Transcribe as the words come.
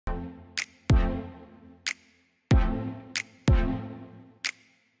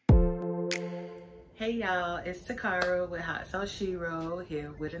Hey y'all, it's Takara with Hot Sauce Shero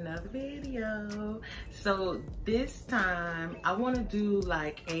here with another video. So this time I want to do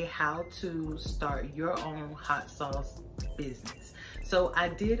like a how to start your own hot sauce business. So I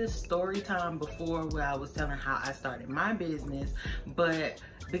did a story time before where I was telling how I started my business, but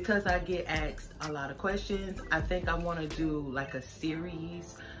because I get asked a lot of questions, I think I want to do like a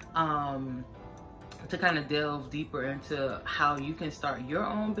series to kind of delve deeper into how you can start your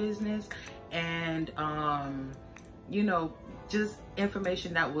own business and you know, just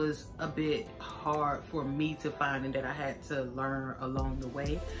information that was a bit hard for me to find and that I had to learn along the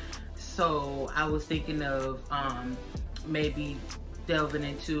way. So I was thinking of maybe delving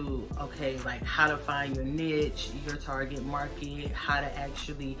into, okay, like how to find your niche, your target market, how to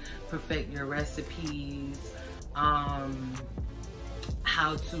actually perfect your recipes, how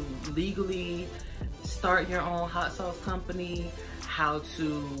to legally start your own hot sauce company, how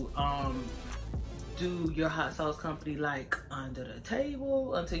to do your hot sauce company like under the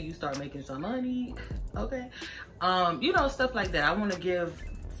table until you start making some money, okay? You know, stuff like that. I want to give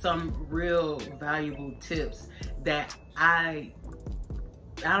some real valuable tips that I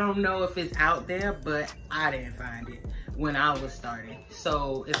don't know if it's out there, but I didn't find it when I was starting.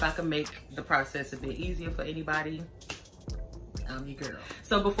 So if I can make the process a bit easier for anybody, I'm your girl.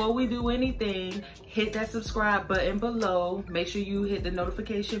 So before we do anything, hit that subscribe button below. Make sure you hit the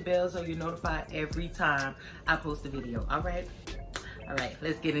notification bell so you're notified every time I post a video. All right,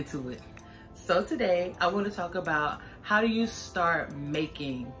 let's get into it. So today I want to talk about how do you start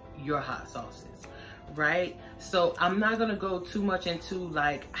making your hot sauces, right? So I'm not gonna go too much into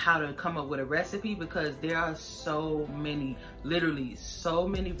like how to come up with a recipe because there are so many, literally so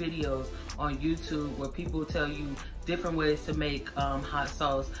many videos on YouTube where people tell you different ways to make hot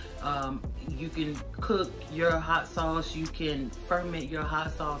sauce. You can cook your hot sauce, you can ferment your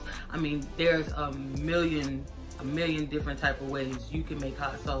hot sauce. I mean, there's a million different type of ways you can make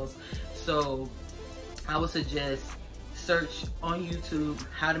hot sauce. So I would suggest search on YouTube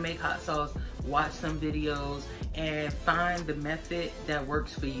how to make hot sauce, watch some videos, and find the method that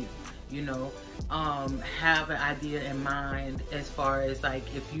works for you. You know, have an idea in mind as far as like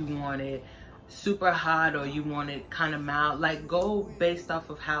if you want it super hot or you want it kind of mild. Like go based off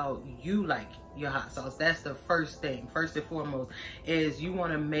of how you like your hot sauce. That's the first thing. First and foremost is you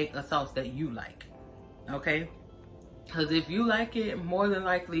want to make a sauce that you like, okay? Because if you like it, more than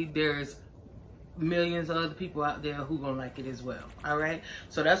likely there's millions of other people out there who gonna like it as well. All right,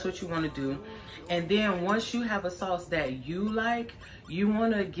 so that's what you want to do. And then once you have a sauce that you like, you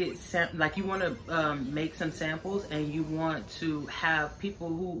want to get you want to make some samples, and you want to have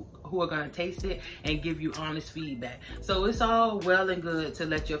people who are going to taste it and give you honest feedback. So it's all well and good to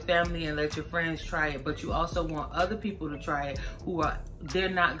let your family and let your friends try it, but you also want other people to try it they're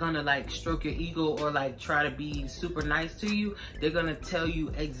not gonna like stroke your ego or like try to be super nice to you. They're gonna tell you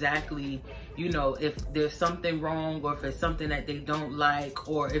exactly, you know, if there's something wrong or if it's something that they don't like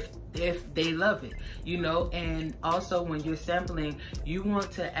or if they love it, you know. And also when you're sampling, you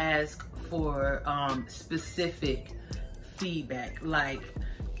want to ask for specific feedback, like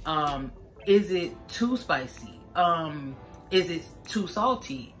is it too spicy? Is it too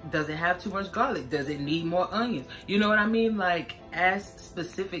salty? Does it have too much garlic? Does it need more onions? You know what I mean? Like ask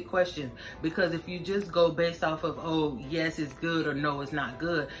specific questions, because if you just go based off of, oh, yes, it's good or no, it's not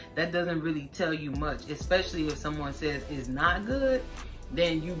good, that doesn't really tell you much, especially if someone says it's not good.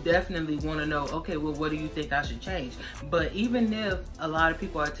 Then you definitely want to know, okay, well, what do you think I should change? But even if a lot of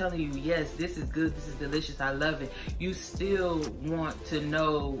people are telling you, yes, this is good, this is delicious, I love it, you still want to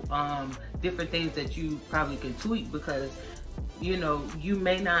know different things that you probably can tweak, because you know, you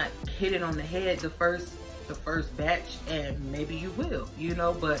may not hit it on the head the first batch, and maybe you will, you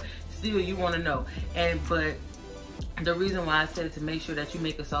know, but still you want to know. But the reason why I said to make sure that you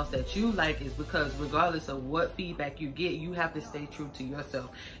make a sauce that you like is because regardless of what feedback you get, you have to stay true to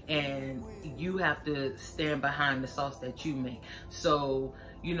yourself and you have to stand behind the sauce that you make. So,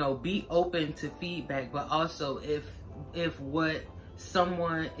 you know, be open to feedback, but also if what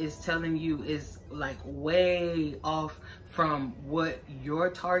someone is telling you is like way off from what your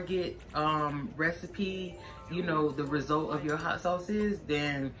target recipe, you know, the result of your hot sauce is,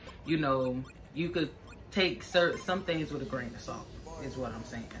 then, you know, you could take some things with a grain of salt, is what I'm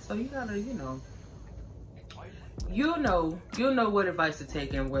saying. So you gotta, you'll know what advice to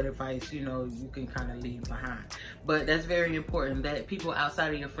take and what advice, you know, you can kind of leave behind. But that's very important that people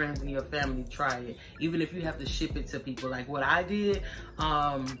outside of your friends and your family try it, even if you have to ship it to people. Like what I did,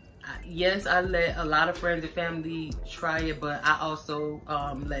 yes, I let a lot of friends and family try it, but I also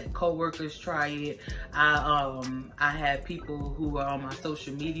let coworkers try it. I had people who are on my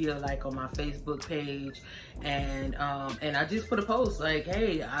social media, like on my Facebook page, and I just put a post like,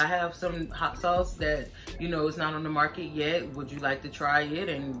 hey, I have some hot sauce that, you know, it's not on the market yet. Would you like to try it?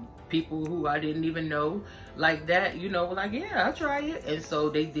 And people who I didn't even know like that, you know, were like, yeah, I'll try it. And so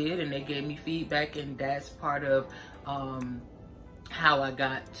they did, and they gave me feedback, and that's part of how I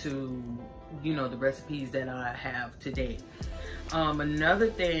got to, you know, the recipes that I have today. Another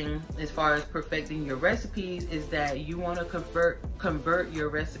thing as far as perfecting your recipes is that you want to convert your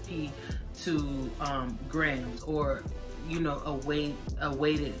recipe to grams, or, you know, a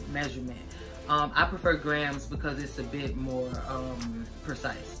weighted measurement. I prefer grams because it's a bit more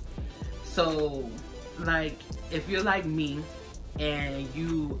precise. So like if you're like me and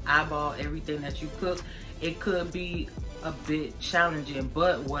you eyeball everything that you cook, it could be a bit challenging.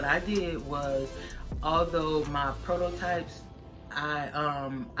 But what I did was, although my prototypes,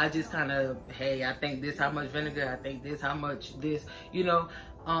 I just kind of, hey, I think this how much vinegar, I think this how much this, you know,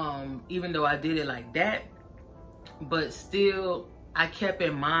 even though I did it like that, but still I kept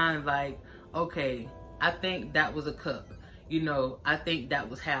in mind like, okay, I think that was a cup. You know, I think that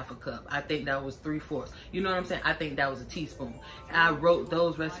was half a cup. I think that was 3/4. You know what I'm saying? I think that was a teaspoon. I wrote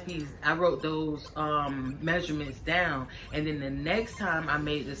those recipes, I wrote those measurements down. And then the next time I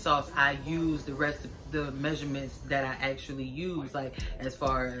made the sauce, I used the measurements that I actually used, like as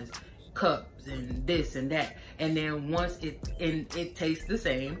far as cups and this and that. And then once it tastes the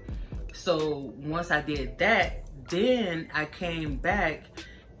same. So once I did that, then I came back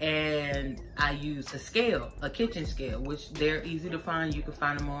and I used a scale, a kitchen scale, which they're easy to find. You can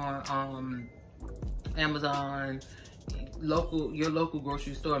find them on Amazon. Your local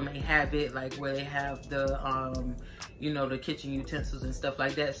grocery store may have it, like where they have the you know, the kitchen utensils and stuff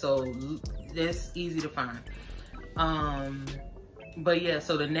like that. So it's easy to find. But yeah,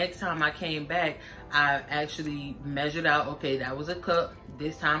 so the next time I came back, I actually measured out, okay, that was a cup.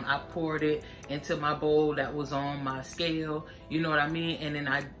 This time I poured it into my bowl that was on my scale, you know what I mean? And then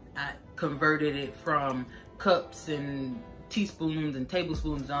I converted it from cups and teaspoons and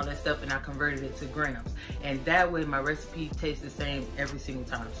tablespoons and all that stuff, and I converted it to grams. And that way my recipe tastes the same every single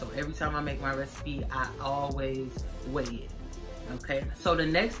time. So every time I make my recipe, I always weigh it, okay? So the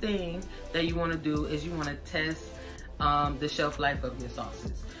next thing that you wanna do is you wanna test the shelf life of your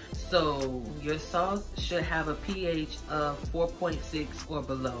sauces. So your sauce should have a pH of 4.6 or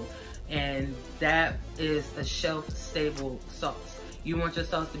below, and that is a shelf stable sauce. You want your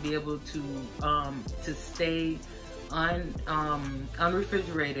sauce to be able to stay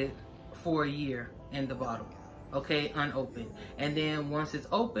unrefrigerated for a year in the bottle, okay, unopened. And then once it's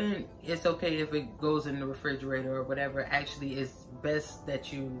open, it's okay if it goes in the refrigerator or whatever. Actually, it's best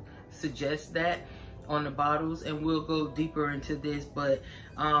that you suggest that on the bottles, and we'll go deeper into this. But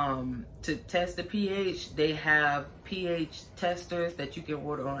to test the pH, they have pH testers that you can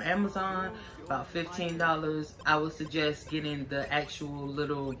order on Amazon, about $15. I would suggest getting the actual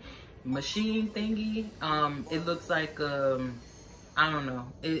little machine thingy. It looks like I don't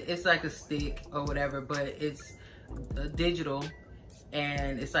know, it's like a stick or whatever, but it's digital,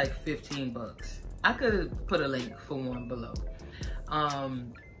 and it's like 15 bucks. I could put a link for one below.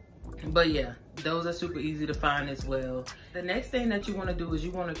 But yeah, those are super easy to find as well. The next thing that you want to do is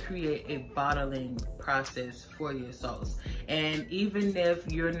you want to create a bottling process for your sauce. And even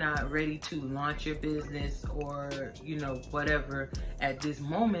if you're not ready to launch your business or, you know, whatever at this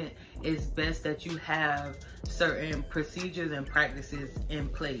moment, it's best that you have certain procedures and practices in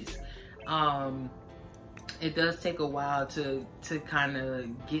place. It does take a while to kind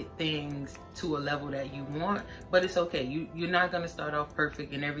of get things to a level that you want, but it's okay. You're not going to start off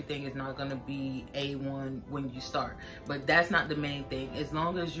perfect, and everything is not going to be A1 when you start. But that's not the main thing. As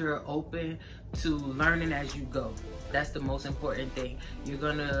long as you're open to learning as you go, that's the most important thing. You're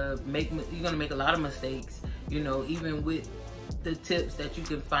gonna make a lot of mistakes, you know, even with the tips that you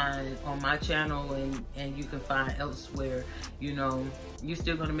can find on my channel and you can find elsewhere. You know, you're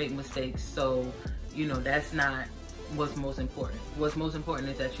still gonna make mistakes. So, you know, that's not what's most important. What's most important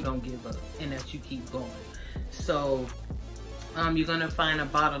is that you don't give up and that you keep going. So you're gonna find a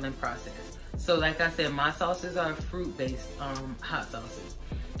bottling process. So like I said, my sauces are fruit-based hot sauces.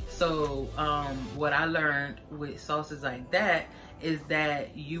 So what I learned with sauces like that is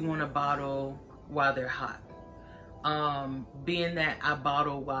that you want to bottle while they're hot. Being that I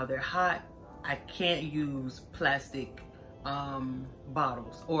bottle while they're hot, I can't use plastic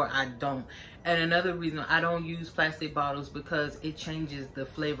bottles, or I don't. And another reason I don't use plastic bottles, because it changes the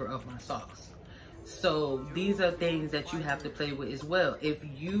flavor of my sauce. So these are things that you have to play with as well. If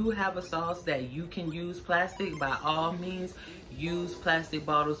you have a sauce that you can use plastic, by all means use plastic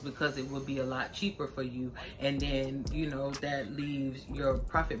bottles, because it will be a lot cheaper for you, and then you know that leaves your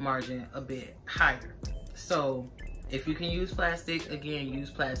profit margin a bit higher. So if you can use plastic, again, use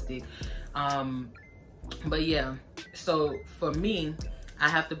plastic. But yeah, so for me, I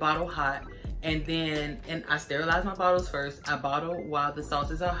have to bottle hot, and I sterilize my bottles first. I bottle while the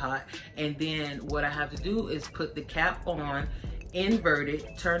sauces are hot, and then what I have to do is put the cap on, invert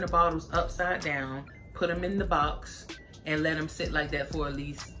it, turn the bottles upside down, put them in the box, and let them sit like that for at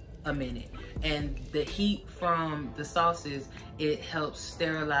least a minute. And the heat from the sauces, it helps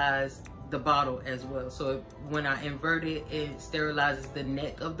sterilize the bottle as well. So when I invert it, it sterilizes the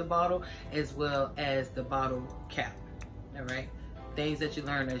neck of the bottle as well as the bottle cap. All right, things that you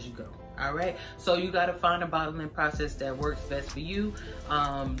learn as you go. All right, so you got to find a bottling process that works best for you.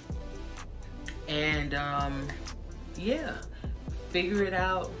 Yeah, figure it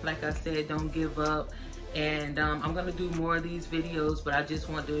out. Like I said, don't give up. And I'm gonna do more of these videos, but I just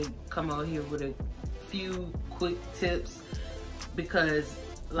want to come out here with a few quick tips, because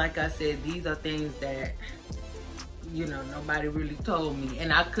like I said, these are things that, you know, nobody really told me,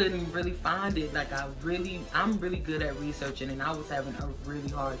 and I couldn't really find it. Like I'm really good at researching, and I was having a really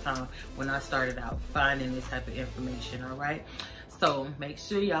hard time when I started out finding this type of information. All right, so make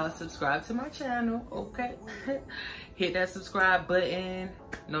sure y'all subscribe to my channel, okay? Hit that subscribe button,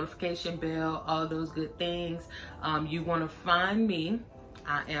 notification bell, all those good things. You want to find me,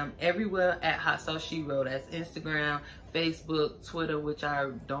 I am everywhere at Hot Sauce Shero. That's Instagram, Facebook, Twitter, which I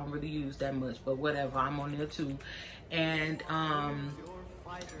don't really use that much, but whatever, I'm on there too. And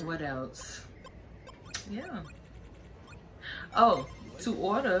what else? Yeah. Oh, to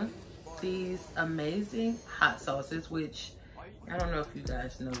order these amazing hot sauces, which I don't know if you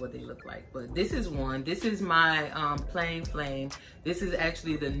guys know what they look like, but this is one. This is my plain flame. This is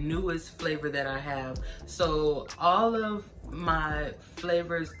actually the newest flavor that I have. So all of my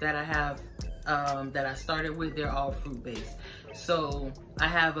flavors that I have, that I started with, they're all fruit based. So I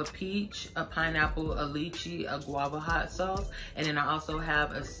have a peach, a pineapple, a lychee, a guava hot sauce, and then I also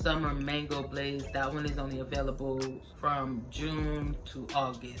have a summer mango blaze. That one is only available from June to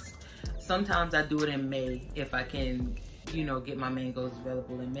August. Sometimes I do it in May if I can, you know, get my mangoes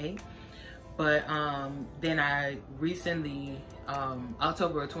available in May. But then I recently,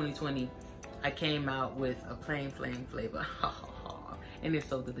 October of 2020, I came out with a plain flame flavor. And it's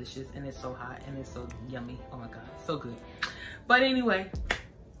so delicious, and it's so hot, and it's so yummy. Oh my God, so good. But anyway,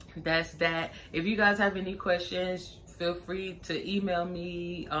 that's that. If you guys have any questions, feel free to email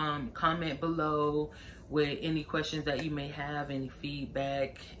me, comment below with any questions that you may have, any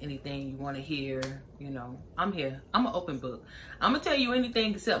feedback, anything you want to hear. You know, I'm here. I'm an open book. I'm gonna tell you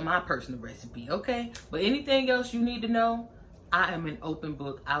anything except my personal recipe, okay? But anything else you need to know, I am an open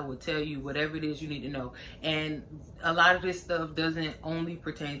book. I will tell you whatever it is you need to know. And a lot of this stuff doesn't only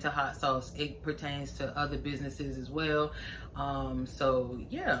pertain to hot sauce. It pertains to other businesses as well. So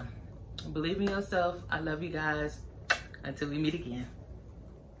yeah, believe in yourself. I love you guys. Until we meet again.